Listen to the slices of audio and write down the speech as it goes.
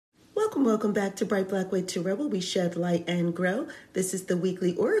Welcome back to Bright Black Way Tarot, where we shed light and grow. This is the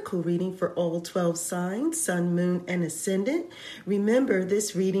weekly oracle reading for all 12 signs, sun, moon, and ascendant. Remember,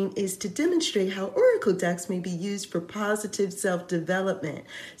 this reading is to demonstrate how oracle decks may be used for positive self-development.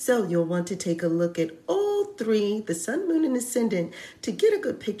 So you'll want to take a look at all three, the sun, moon, and ascendant, to get a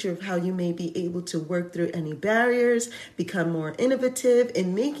good picture of how you may be able to work through any barriers, become more innovative,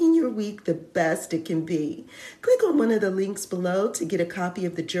 and making your week the best it can be. Click on one of the links below to get a copy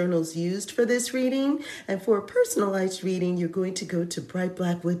of the journals used for this reading. And for a personalized reading, you're going to go to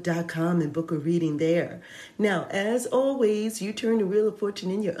brightblackwood.com and book a reading there. Now, as always, you turn the wheel of fortune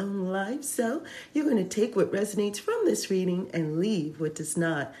in your own life. So you're going to take what resonates from this reading and leave what does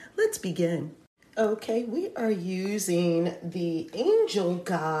not. Let's begin. Okay, we are using the Angel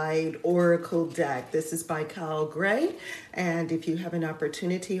Guide Oracle deck. This is by Kyle Gray, and if you have an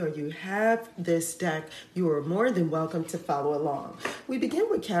opportunity or you have this deck, you are more than welcome to follow along. We begin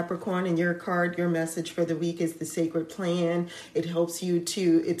with Capricorn, and your card, your message for the week is the Sacred Plan. It helps you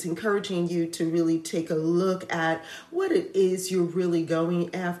to, it's encouraging you to really take a look at what it is you're really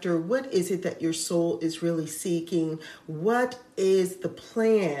going after. What is it that your soul is really seeking? What is the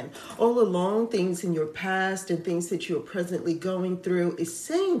plan? All along, things in your past and things that you're presently going through is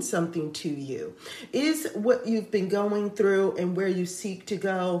saying something to you. Is what you've been going through and where you seek to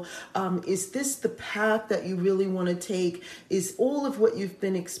go, is this the path that you really want to take? Is all of what you've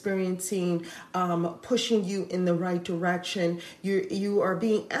been experiencing pushing you in the right direction? You are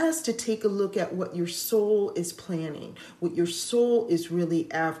being asked to take a look at what your soul is planning, what your soul is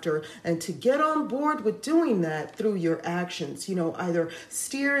really after, and to get on board with doing that through your actions. Either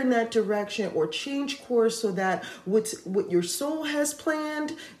steer in that direction or change course so that what your soul has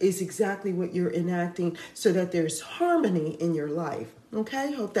planned is exactly what you're enacting, so that there's harmony in your life.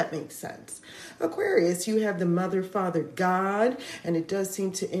 Okay, hope that makes sense. Aquarius, you have the Mother, Father, God, and it does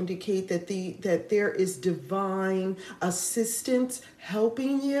seem to indicate that there is divine assistance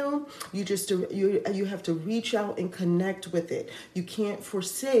helping you. You have to reach out and connect with it. You can't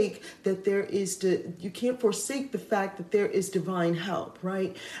forsake that you can't forsake the fact that there is divine help,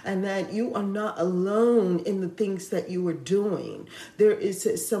 right? And that you are not alone in the things that you are doing. There is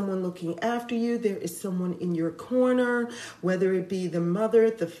someone looking after you. There is someone in your corner, whether it be the Mother,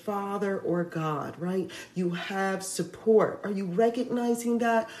 the Father, or God, right? You have support. Are you recognizing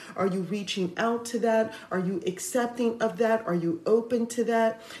that? Are you reaching out to that? Are you accepting of that? Are you open to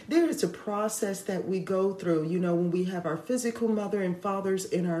that? There is a process that we go through. When we have our physical mother and fathers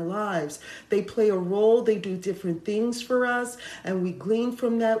in our lives, they play a role. They do different things for us, and we glean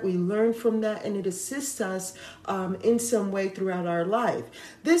from that. We learn from that, and it assists us in some way throughout our life.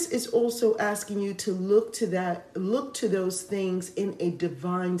 This is also asking you to look to those things in a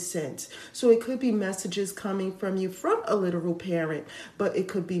divine sense. So it could be messages coming from you from a literal parent, but it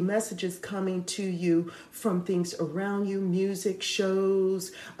could be messages coming to you from things around you, music,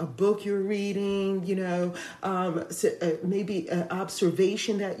 shows, a book you're reading, maybe an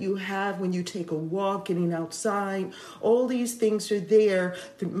observation that you have when you take a walk, getting outside. All these things are there,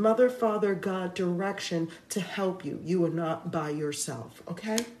 the Mother, Father, God direction to help you. You are not by yourself,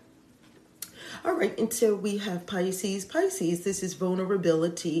 okay? All right, until we have Pisces. Pisces, this is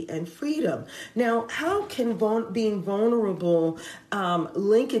vulnerability and freedom. Now, how can being vulnerable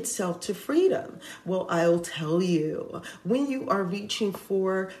link itself to freedom? Well, I'll tell you. When you are reaching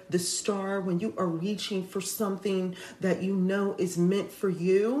for the star, when you are reaching for something that you know is meant for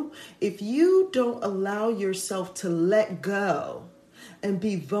you, if you don't allow yourself to let go and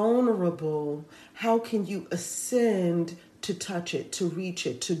be vulnerable, how can you ascend to touch it, to reach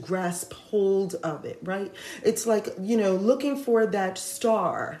it, to grasp hold of it, right? It's like, looking for that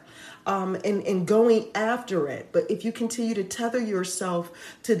star and going after it. But if you continue to tether yourself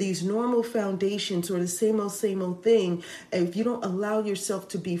to these normal foundations or the same old thing, and if you don't allow yourself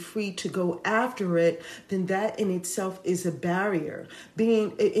to be free to go after it, then that in itself is a barrier.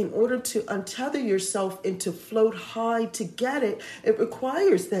 In order to untether yourself and to float high to get it, it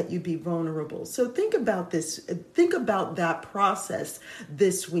requires that you be vulnerable. So think about this. Think about that process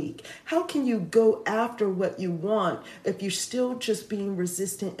this week. How can you go after what you want if you're still just being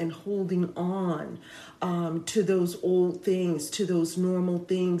resistant and holding on to those old things, to those normal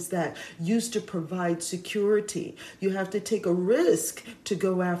things that used to provide security? You have to take a risk to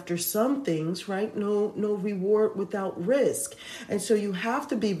go after some things, right? No reward without risk. And so you have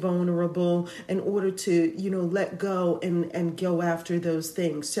to be vulnerable in order to, let go and go after those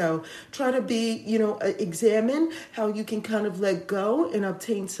things. So try to be, examine how you can kind of let go and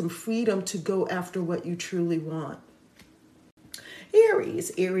obtain some freedom to go after what you truly want.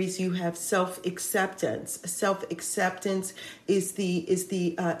 Aries, you have self-acceptance. Self-acceptance is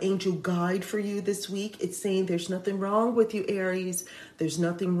the angel guide for you this week. It's saying there's nothing wrong with you, Aries. There's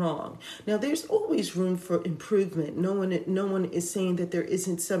nothing wrong. Now, there's always room for improvement. No one is saying that there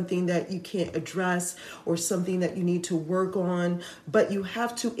isn't something that you can't address or something that you need to work on, but you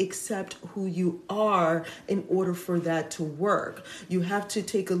have to accept who you are in order for that to work. You have to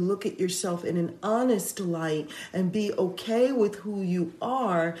take a look at yourself in an honest light and be okay with who you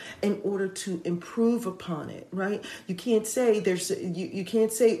are in order to improve upon it, right? You can't say you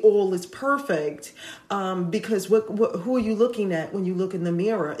can't say all is perfect, because who are you looking at when you look in the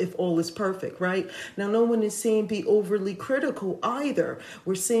mirror if all is perfect, right? Now, no one is saying be overly critical either.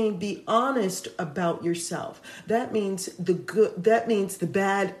 We're saying be honest about yourself. That means the good, that means the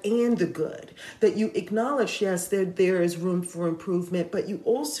bad and the good. That you acknowledge, yes, there is room for improvement, but you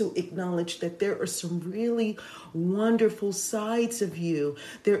also acknowledge that there are some really wonderful sides of you.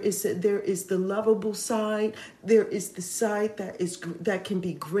 There is the lovable side. There is the side that can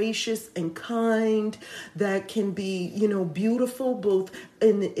be gracious and kind, that can be, beautiful both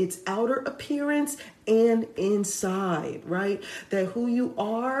in its outer appearance and inside, right? That who you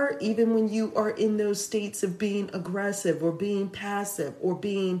are, even when you are in those states of being aggressive or being passive or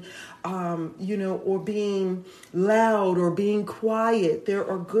being, or being loud or being quiet, there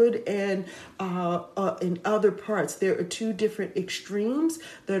are good and in other parts. There are two different extremes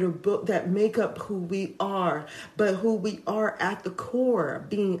that make up who we are, but who we are at the core,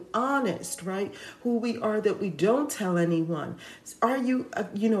 being honest, right? Who we are that we don't tell anyone. Are you,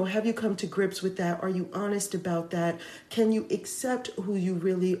 have you come to grips with that? Are you honest about that? Can you accept who you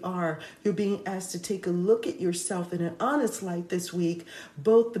really are? You're being asked to take a look at yourself in an honest light this week,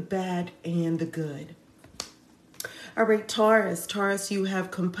 both the bad and the good. All right, Taurus, you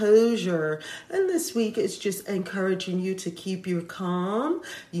have composure. And this week is just encouraging you to keep your calm.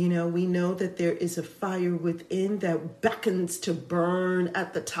 We know that there is a fire within that beckons to burn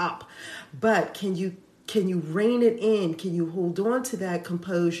at the top. But can you rein it in? Can you hold on to that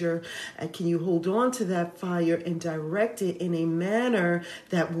composure? And can you hold on to that fire and direct it in a manner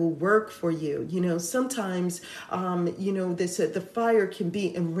that will work for you? Sometimes, the fire can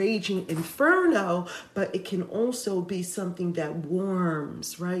be a raging inferno, but it can also be something that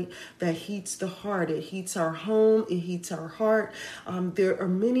warms, right? That heats the heart. It heats our home. It heats our heart. There are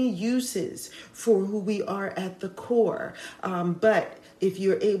many uses for who we are at the core. But if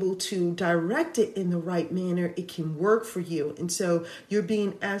you're able to direct it in the right manner, it can work for you. And so you're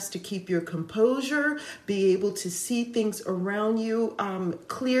being asked to keep your composure, be able to see things around you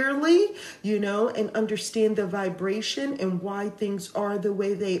clearly, and understand the vibration and why things are the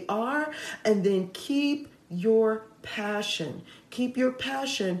way they are. And then keep your passion. Keep your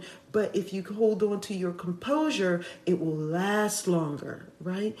passion. But if you hold on to your composure, it will last longer,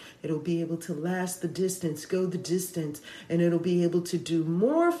 right? It'll be able to last the distance, go the distance, and it'll be able to do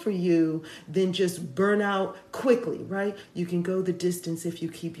more for you than just burn out quickly, right? You can go the distance if you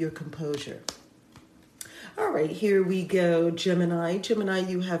keep your composure. All right, here we go, Gemini. Gemini,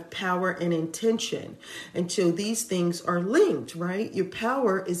 you have power and intention. And so these things are linked, right? Your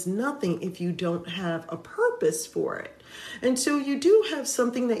power is nothing if you don't have a purpose for it. And so you do have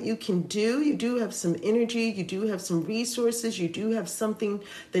something that you can do. You do have some energy. You do have some resources. You do have something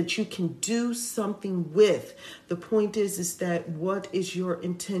that you can do something with. The point is that what is your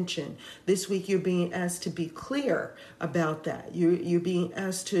intention? This week you're being asked to be clear about that. You're being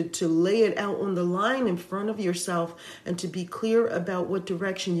asked to lay it out on the line in front of yourself and to be clear about what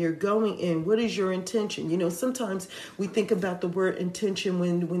direction you're going in. What is your intention? Sometimes we think about the word intention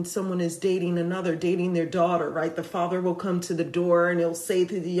when someone is dating their daughter, right? The father will come to the door and he'll say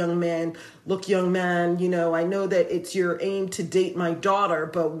to the young man, look, young man, I know that it's your aim to date my daughter,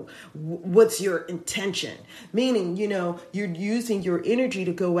 but what's your intention? Meaning, you're using your energy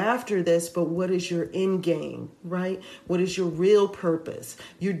to go after this, but what is your end game, right? What is your real purpose?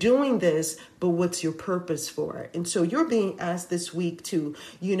 You're doing this, but what's your purpose for it? And so you're being asked this week to,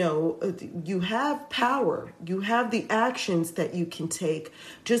 you have power. You have the actions that you can take.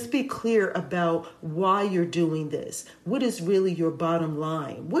 Just be clear about why you're doing this. What is really your bottom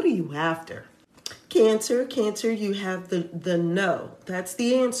line? What are you after? Cancer, you have the no. That's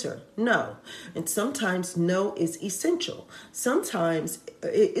the answer. No. And sometimes no is essential. Sometimes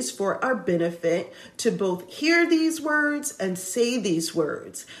it is for our benefit to both hear these words and say these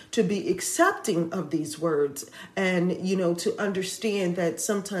words, to be accepting of these words and, to understand that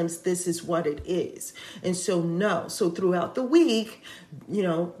sometimes this is what it is. And so no. So throughout the week,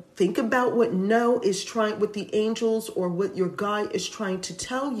 think about what what the angels or what your guide is trying to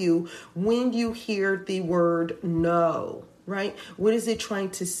tell you when you hear the word no. right? What is it trying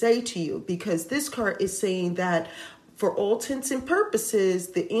to say to you? Because this card is saying that for all intents and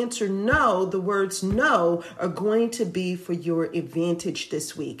purposes, the answer no, the words no, are going to be for your advantage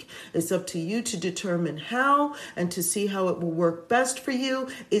this week. It's up to you to determine how and to see how it will work best for you.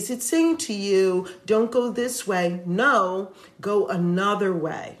 Is it saying to you, don't go this way? No, go another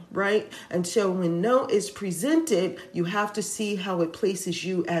way, right? And so when no is presented, you have to see how it places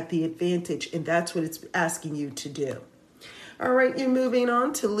you at the advantage. And that's what it's asking you to do. All right, you're moving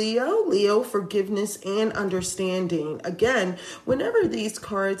on to Leo. Leo, forgiveness and understanding. Again, whenever these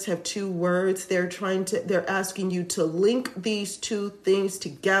cards have two words, they're asking you to link these two things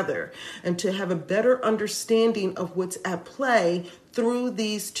together and to have a better understanding of what's at play through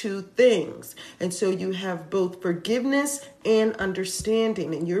these two things. And so you have both forgiveness and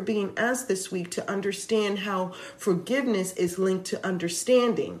understanding. And you're being asked this week to understand how forgiveness is linked to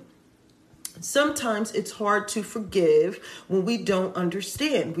understanding. Sometimes it's hard to forgive when we don't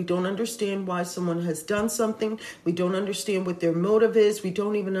understand. We don't understand why someone has done something. We don't understand what their motive is. We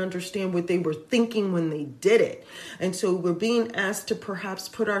don't even understand what they were thinking when they did it. And so we're being asked to perhaps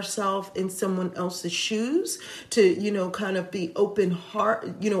put ourselves in someone else's shoes, to, kind of be open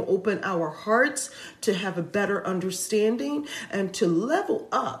our hearts, to have a better understanding and to level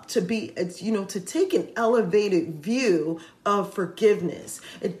up, to be, to take an elevated view of forgiveness.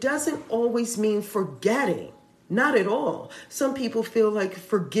 It doesn't always mean forgetting. Not at all. Some people feel like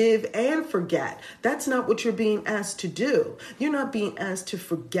forgive and forget. That's not what you're being asked to do. You're not being asked to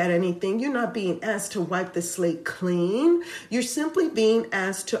forget anything. You're not being asked to wipe the slate clean. You're simply being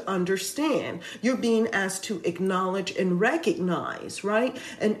asked to understand. You're being asked to acknowledge and recognize, right?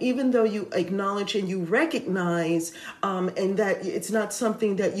 And even though you acknowledge and you recognize, and that it's not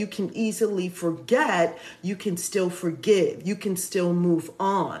something that you can easily forget, you can still forgive. You can still move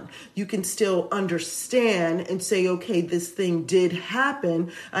on. You can still understand and say, okay, this thing did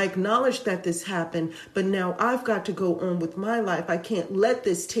happen. I acknowledge that this happened, but now I've got to go on with my life. I can't let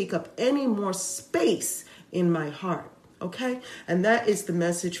this take up any more space in my heart. Okay? And that is the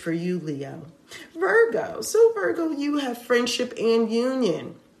message for you, Leo. Virgo. So Virgo, you have friendship and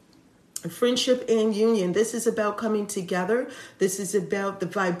union. Friendship and union. This is about coming together. This is about the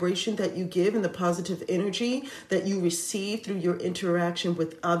vibration that you give and the positive energy that you receive through your interaction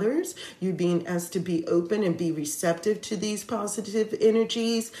with others. You're being asked to be open and be receptive to these positive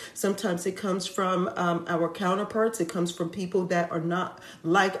energies. Sometimes it comes from our counterparts. It comes from people that are not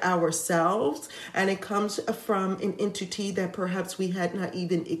like ourselves. And it comes from an entity that perhaps we had not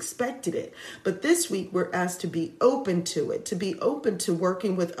even expected it. But this week we're asked to be open to it, to be open to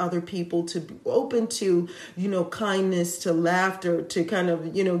working with other people, to be open to, kindness, to laughter, to kind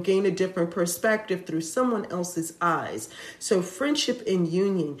of, gain a different perspective through someone else's eyes. So friendship and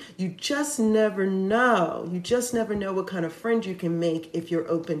union, you just never know. You just never know what kind of friend you can make if you're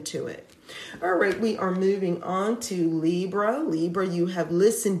open to it. All right, we are moving on to Libra. Libra, you have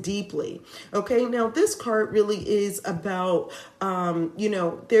listened deeply. Okay, now this card really is about,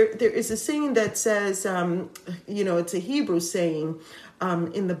 there is a saying that says, it's a Hebrew saying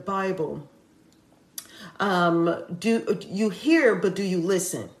in the Bible. Do you hear, but do you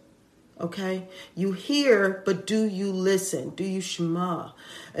listen? Okay, you hear, but do you listen? Do you shema?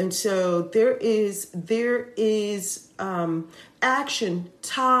 And so there is action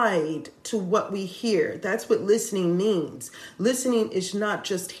tied to what we hear. That's what listening means. Listening is not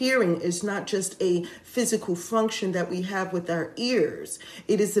just hearing. It's not just a physical function that we have with our ears.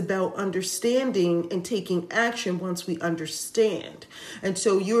 It is about understanding and taking action once we understand. And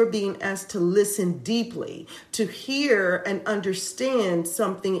so you're being asked to listen deeply, to hear and understand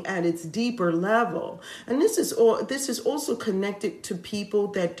something at its deeper level. And this is also connected to people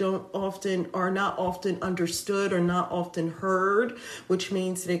that are not often understood or not often heard, which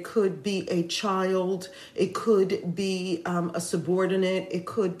means that it could be a child, it could be a subordinate, it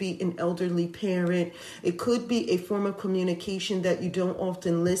could be an elderly parent, it could be a form of communication that you don't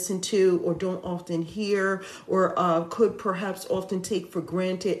often listen to or don't often hear, or could perhaps often take for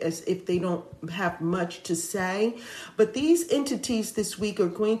granted as if they don't have much to say. But these entities this week are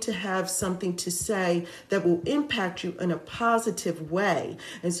going to have something to say that will impact you in a positive way.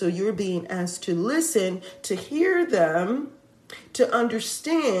 And so you're being asked to listen, to hear them, to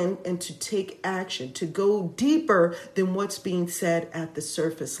understand, and to take action, to go deeper than what's being said at the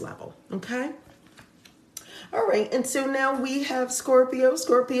surface level. Okay? All right, and so now we have Scorpio.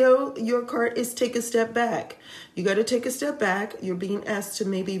 Scorpio, your card is take a step back. You got to take a step back. You're being asked to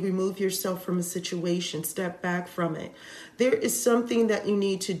maybe remove yourself from a situation, step back from it. There is something that you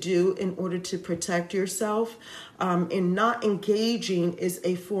need to do in order to protect yourself, and not engaging is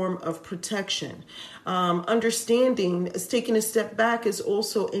a form of protection. Understanding, taking a step back is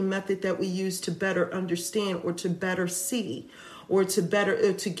also a method that we use to better understand or to better see or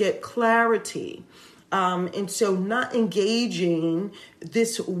to get clarity. And so not engaging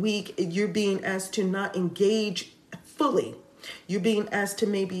this week, you're being asked to not engage fully. You're being asked to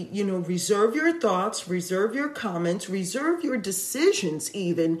maybe, reserve your thoughts, reserve your comments, reserve your decisions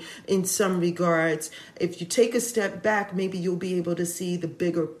even in some regards. If you take a step back, maybe you'll be able to see the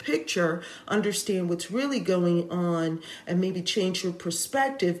bigger picture, understand what's really going on, and maybe change your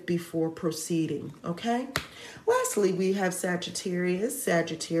perspective before proceeding, okay? Lastly, we have Sagittarius.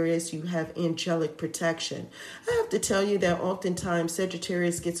 Sagittarius, you have angelic protection. I have to tell you that oftentimes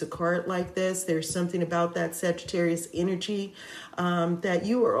Sagittarius gets a card like this. There's something about that Sagittarius energy that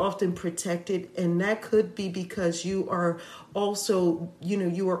you are often protected, and that could be because you are also,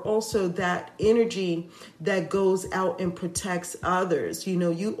 you are also that energy that goes out and protects others.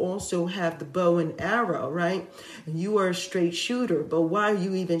 You also have the bow and arrow, right? And you are a straight shooter, but why are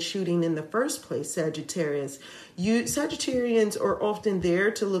you even shooting in the first place, Sagittarius? Sagittarians are often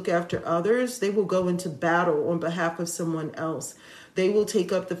there to look after others. They will go into battle on behalf of someone else. They will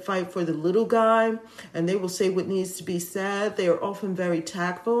take up the fight for the little guy, and they will say what needs to be said. They are often very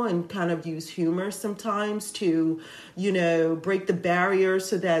tactful and kind of use humor sometimes to, break the barriers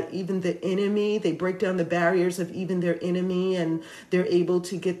so that even the enemy, they break down the barriers of even their enemy, and they're able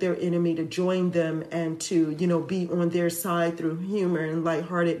to get their enemy to join them and to, be on their side through humor and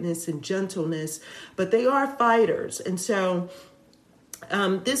lightheartedness and gentleness. But they are fighters. And so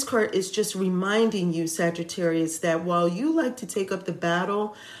this card is just reminding you, Sagittarius, that while you like to take up the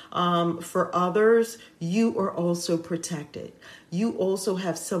battle for others, you are also protected. You also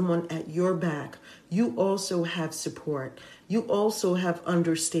have someone at your back. You also have support. You also have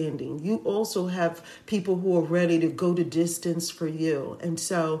understanding. You also have people who are ready to go the distance for you. And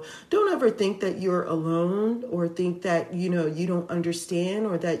so don't ever think that you're alone or think that, you don't understand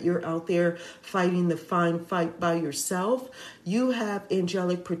or that you're out there fighting the fine fight by yourself. You have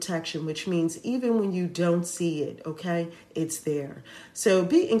angelic protection, which means even when you don't see it, okay, it's there. So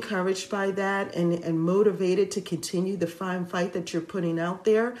be encouraged by that and motivated to continue the fine fight that you're putting out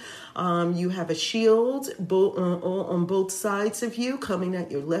there. You have a shield on both sides of you, coming at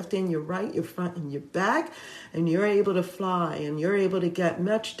your left and your right, your front and your back, and you're able to fly and you're able to get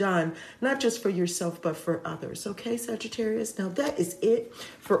much done, not just for yourself, but for others. Okay, Sagittarius? Now that is it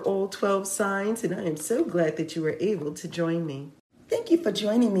for all 12 signs, and I am so glad that you were able to join me. Thank you for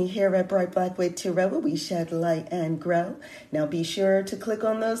joining me here at Bright Black with Tarot, where we shed light and grow. Now be sure to click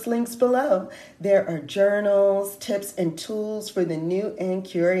on those links below. There are journals, tips, and tools for the new and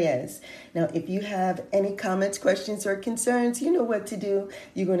curious. Now, if you have any comments, questions, or concerns, you know what to do.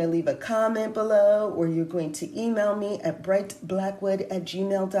 You're going to leave a comment below, or you're going to email me at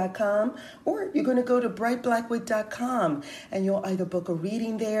brightblackwood@gmail.com, or you're going to go to brightblackwood.com, and you'll either book a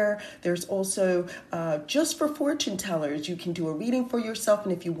reading there. There's also, just for fortune tellers, you can do a reading for yourself,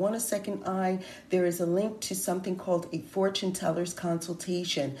 and if you want a second eye, there is a link to something called a fortune teller's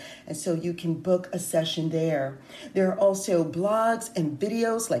consultation, and so you can book a session there. There are also blogs and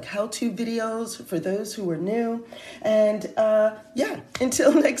videos, like how-to videos for those who are new, and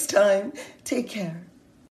until next time, take care.